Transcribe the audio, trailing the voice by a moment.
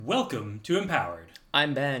Welcome to Empowered.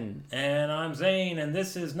 I'm Ben. And I'm Zane, and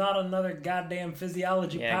this is not another goddamn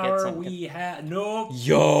physiology Yeah, power we have. Nope.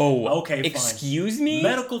 Yo! Okay, fine. Excuse me?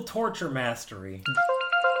 Medical torture mastery.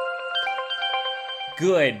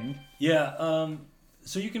 Good. Yeah,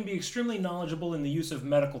 so you can be extremely knowledgeable in the use of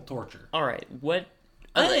medical torture. Alright, what...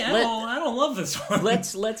 I don't love this one.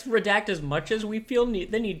 Let's redact as much as we feel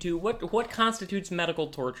the need to. What constitutes medical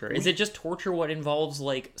torture? Is it just torture what involves,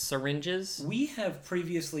 like, syringes? We have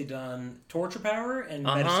previously done torture power and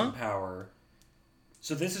medicine power.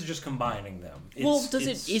 So this is just combining them.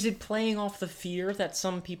 Is it playing off the fear that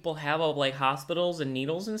some people have of, like, hospitals and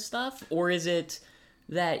needles and stuff? Or is it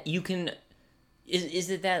that you can... Is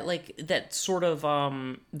it that, like, that sort of,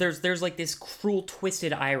 there's, like, this cruel,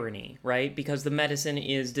 twisted irony, right? Because the medicine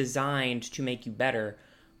is designed to make you better,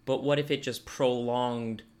 but what if it just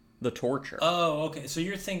prolonged the torture? Oh, okay. So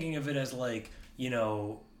you're thinking of it as, like, you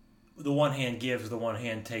know, the one hand gives, the one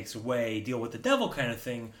hand takes away, deal with the devil kind of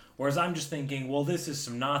thing, whereas I'm just thinking, well, this is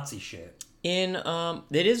some Nazi shit.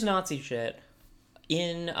 It is Nazi shit.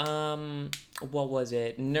 What was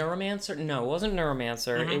it? Neuromancer? No, it wasn't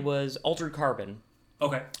Neuromancer. It was Altered Carbon.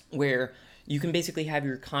 Okay. Where you can basically have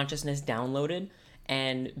your consciousness downloaded,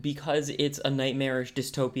 and because it's a nightmarish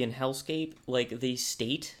dystopian hellscape, like, the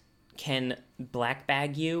state can black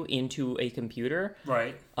bag you into a computer.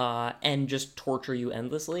 Right. And just torture you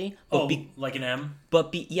endlessly. Like an M?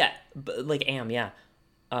 Like AM, yeah.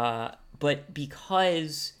 But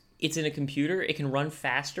because... it's in a computer, it can run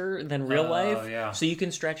faster than real life. Yeah. So you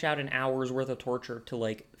can stretch out an hour's worth of torture to,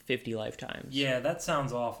 like, 50 lifetimes. Yeah, that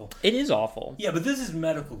sounds awful. It is awful. Yeah, but this is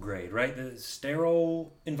medical grade, right? The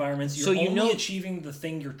sterile environments, you're only achieving the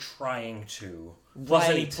thing you're trying to. Plus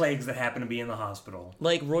any plagues that happen to be in the hospital.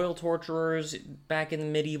 Like, royal torturers back in the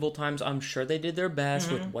medieval times, I'm sure they did their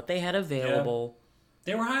best with what they had available.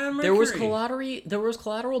 Yeah. They were high on mercury. There was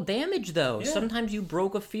collateral damage, though. Yeah. Sometimes you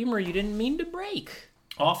broke a femur you didn't mean to break.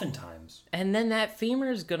 Oftentimes. And then that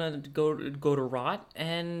femur is gonna go to rot,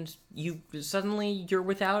 and you're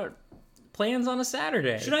without plans on a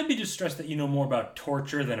Saturday. Should I be distressed that you know more about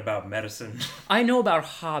torture than about medicine? I know about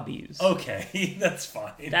hobbies. Okay, that's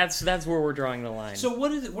fine. That's where we're drawing the line. So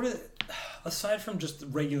what is it? Aside from just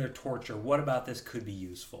regular torture, what about this could be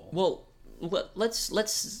useful? Well,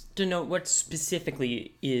 let's denote what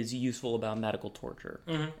specifically is useful about medical torture.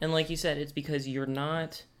 And like you said, it's because you're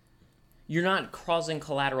not causing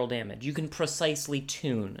collateral damage. You can precisely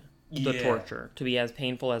tune the torture to be as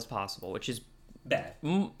painful as possible, which is bad.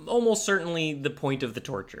 Almost certainly the point of the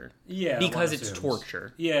torture. Yeah, because it's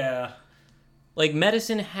torture. Yeah. Like,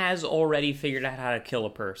 medicine has already figured out how to kill a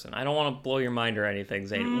person. I don't want to blow your mind or anything,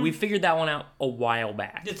 Zane. We figured that one out a while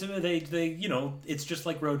back. It's just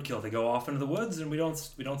like roadkill. They go off into the woods and we don't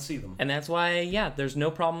see them. And that's why, there's no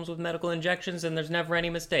problems with medical injections and there's never any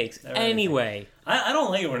mistakes. Anyway. I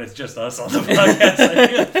don't like it when it's just us on the podcast.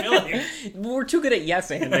 I feel like we're too good at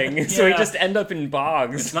yes-anding, so we just end up in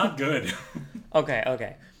bogs. It's not good.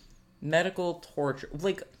 Okay. Medical torture.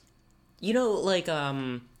 Like,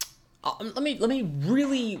 let me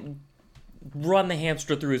really run the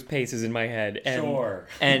hamster through his paces in my head.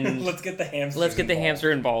 And let's get the hamster.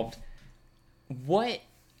 Hamster involved. What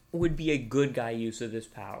would be a good guy use of this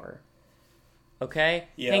power? Okay?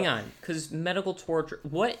 Yeah. Hang on, because medical torture.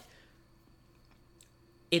 What?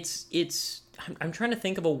 I'm trying to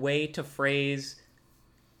think of a way to phrase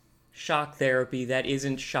shock therapy that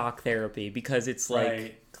isn't shock therapy, because it's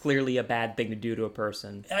like clearly a bad thing to do to a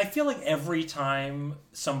person. I feel like every time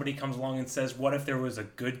somebody comes along and says, what if there was a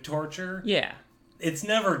good torture? Yeah. It's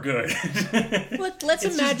never good. Let's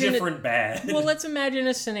it's imagine just different bad. Well, let's imagine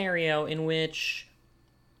a scenario in which...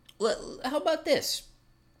 how about this?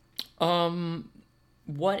 What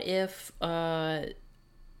if...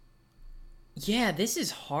 this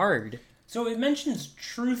is hard. So it mentions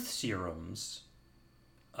truth serums.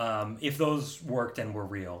 If those worked and were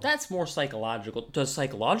real. That's more psychological. Does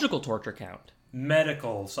psychological torture count?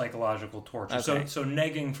 Medical psychological torture. Okay. So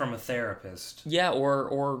negging from a therapist. Yeah,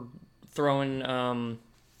 or throwing...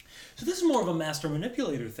 So this is more of a master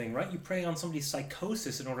manipulator thing, right? You prey on somebody's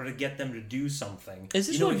psychosis in order to get them to do something. Is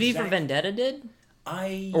this what V for Vendetta did?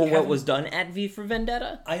 What was done at V for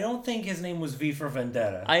Vendetta? I don't think his name was V for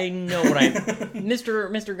Vendetta. I know what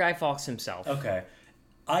Mr. Guy Fawkes himself. Okay.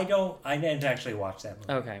 I didn't actually watch that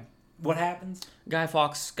movie. Okay. What happens? Guy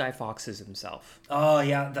Fawkes is himself. Oh,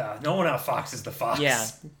 yeah. No one outfoxes the fox. Yeah.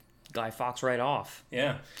 Guy Fawkes right off.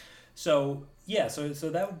 Yeah. So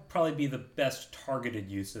that would probably be the best targeted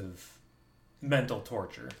use of mental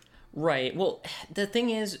torture. Right. Well, the thing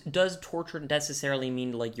is, does torture necessarily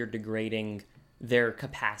mean, like, you're degrading their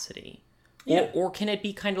capacity? Yeah. Or can it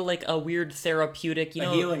be kind of like a weird therapeutic, A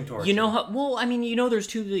healing torture. You know how, well, I mean, you know, there's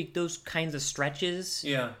two, like, those kinds of stretches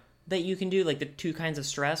Yeah. that you can do, like the two kinds of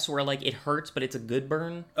stress where, like, it hurts, but it's a good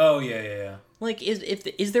burn. Oh, yeah. Like,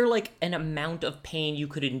 is there, like, an amount of pain you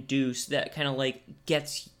could induce that kind of, like,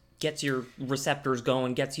 gets your receptors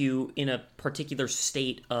going, gets you in a particular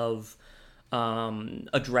state of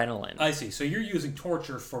adrenaline? I see. So you're using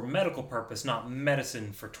torture for medical purpose, not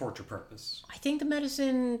medicine for torture purpose. I think the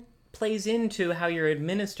medicine plays into how you're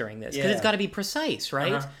administering this, because it's got to be precise,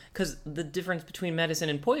 right? Because the difference between medicine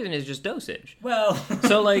and poison is just dosage. Well,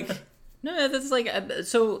 So, like, no, that's like,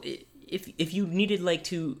 so if you needed, like,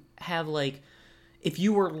 to have, like, if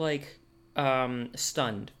you were, like,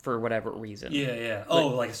 stunned for whatever reason. yeah. Oh,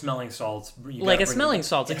 like smelling salts. Like a smelling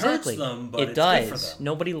salts, it exactly. Hurts them, but it it's does. good for them.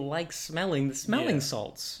 Nobody likes smelling the smelling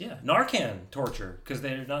salts. Yeah, Narcan torture, because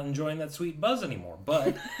they're not enjoying that sweet buzz anymore,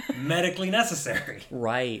 but medically necessary.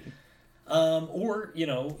 Right. Or, you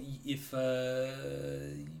know, if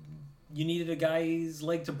you needed a guy's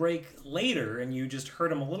leg to break later and you just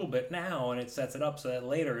hurt him a little bit now and it sets it up so that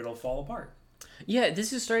later it'll fall apart. Yeah,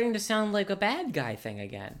 this is starting to sound like a bad guy thing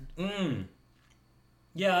again.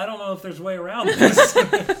 Yeah, I don't know if there's a way around this.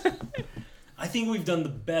 I think we've done the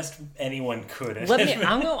best anyone could. Let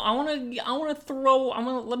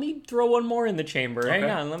me throw one more in the chamber. Okay.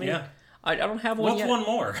 Hang on, Yeah. I don't have one What's yet. one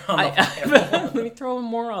more? Let me throw one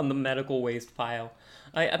more on the medical waste pile.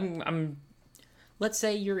 I'm let's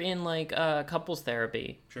say you're in, like, couples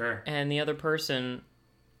therapy. Sure. And the other person,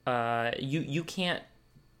 you can't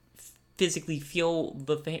physically feel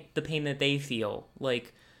the pain that they feel,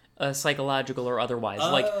 like, psychological or otherwise.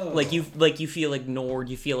 Oh. Like you feel ignored,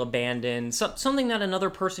 you feel abandoned, something that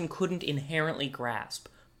another person couldn't inherently grasp.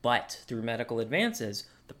 But through medical advances,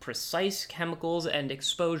 the precise chemicals and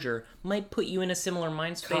exposure might put you in a similar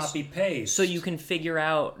mind space. Copy paste. So you can figure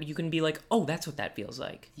out, you can be like, oh, that's what that feels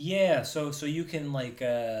like. Yeah, so you can, like,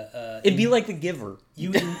 It'd be like The Giver,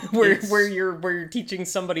 where you're teaching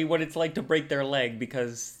somebody what it's like to break their leg,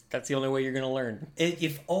 because that's the only way you're going to learn.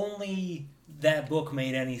 If only that book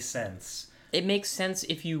made any sense. It makes sense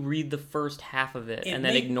if you read the first half of it and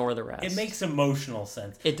then ignore the rest. It makes emotional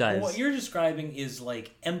sense. It does. But what you're describing is,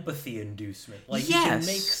 like, empathy inducement. Like, you Yes, can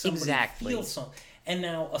make somebody exactly. feel something. And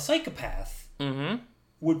now a psychopath Mm-hmm.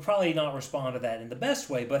 would probably not respond to that in the best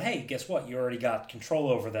way, but hey, guess what? You already got control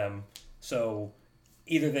over them, so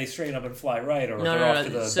either they straighten up and fly right, or they're off to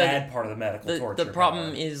the bad part of the medical torture. The problem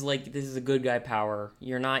power. is, like, this is a good guy power.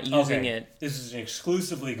 You're not using it. This is an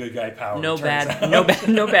exclusively good guy power. No it turns bad, out.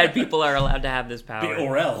 no bad people are allowed to have this power.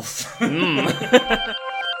 Or else.